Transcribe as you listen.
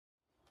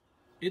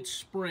It's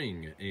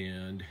spring,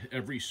 and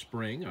every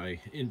spring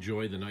I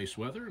enjoy the nice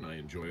weather and I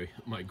enjoy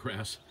my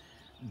grass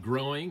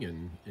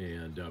growing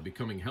and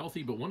becoming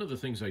healthy. But one of the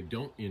things I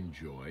don't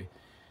enjoy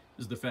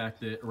is the fact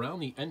that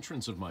around the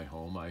entrance of my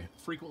home, I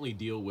frequently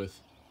deal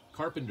with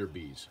carpenter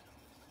bees.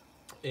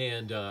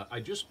 And I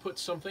just put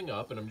something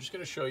up, and I'm just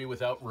going to show you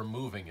without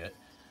removing it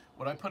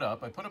what I put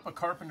up. I put up a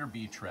carpenter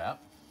bee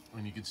trap,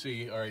 and you can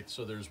see, all right,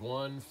 so there's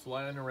one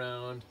flying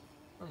around.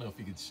 I don't know if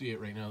you can see it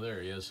right now.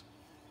 There he is.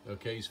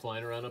 Okay, he's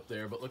flying around up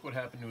there, but look what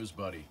happened to his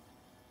buddy.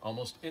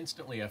 Almost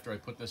instantly after I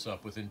put this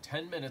up, within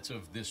 10 minutes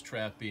of this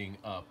trap being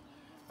up,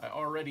 I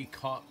already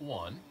caught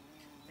one,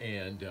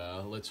 and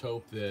let's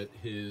hope that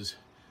his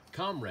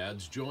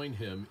comrades join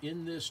him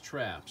in this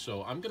trap.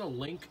 So I'm going to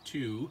link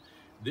to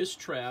this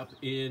trap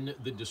in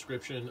the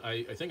description.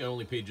 I think I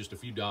only paid just a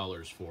few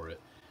dollars for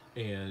it,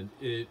 and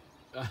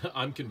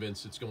I'm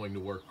convinced it's going to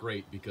work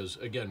great because,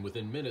 again,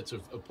 within minutes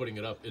of putting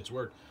it up, it's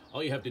worked.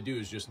 All you have to do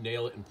is just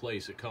nail it in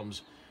place. It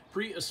comes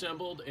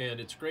pre-assembled,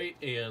 and it's great.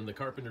 And the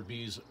carpenter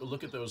bees,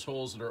 look at those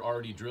holes that are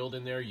already drilled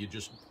in there. You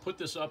just put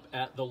this up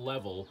at the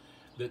level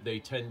that they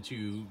tend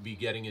to be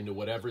getting into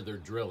whatever they're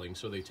drilling.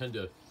 So they tend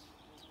to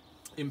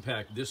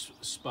impact this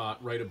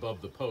spot right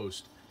above the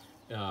post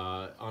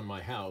on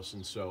my house.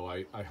 And so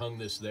I hung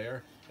this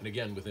there. And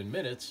again, within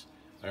minutes,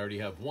 I already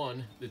have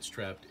one that's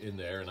trapped in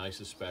there, and I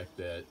suspect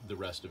that the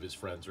rest of his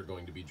friends are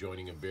going to be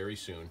joining him very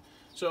soon.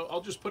 So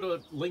I'll just put a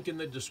link in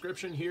the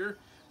description here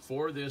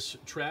for this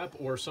trap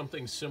or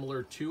something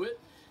similar to it.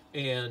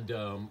 And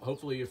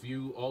hopefully if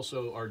you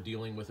also are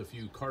dealing with a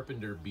few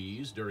carpenter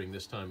bees during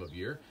this time of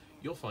year,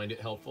 you'll find it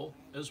helpful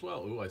as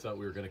well. Ooh, I thought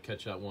we were going to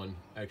catch that one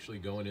actually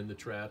going in the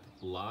trap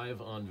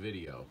live on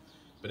video.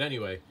 But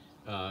anyway,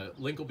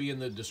 link will be in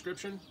the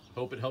description.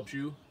 Hope it helps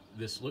you.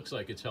 This looks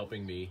like it's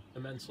helping me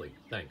immensely.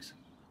 Thanks.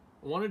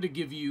 I wanted to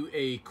give you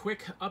a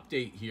quick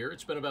update here.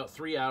 It's been about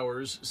 3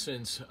 hours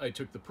since I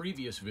took the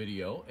previous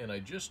video, and I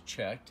just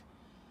checked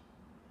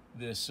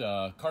this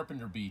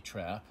carpenter bee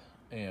trap,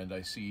 and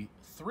I see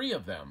 3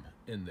 of them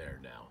in there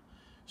now.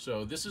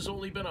 So this has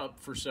only been up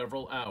for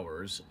several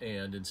hours,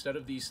 and instead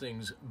of these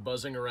things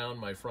buzzing around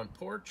my front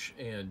porch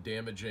and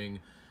damaging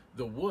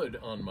the wood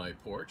on my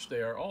porch,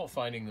 they are all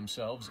finding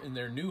themselves in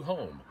their new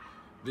home,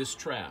 this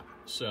trap.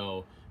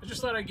 So I just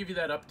thought I'd give you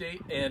that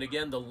update. And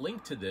again, the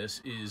link to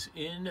this is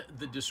in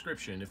the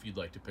description if you'd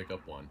like to pick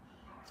up one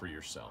for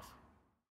yourself.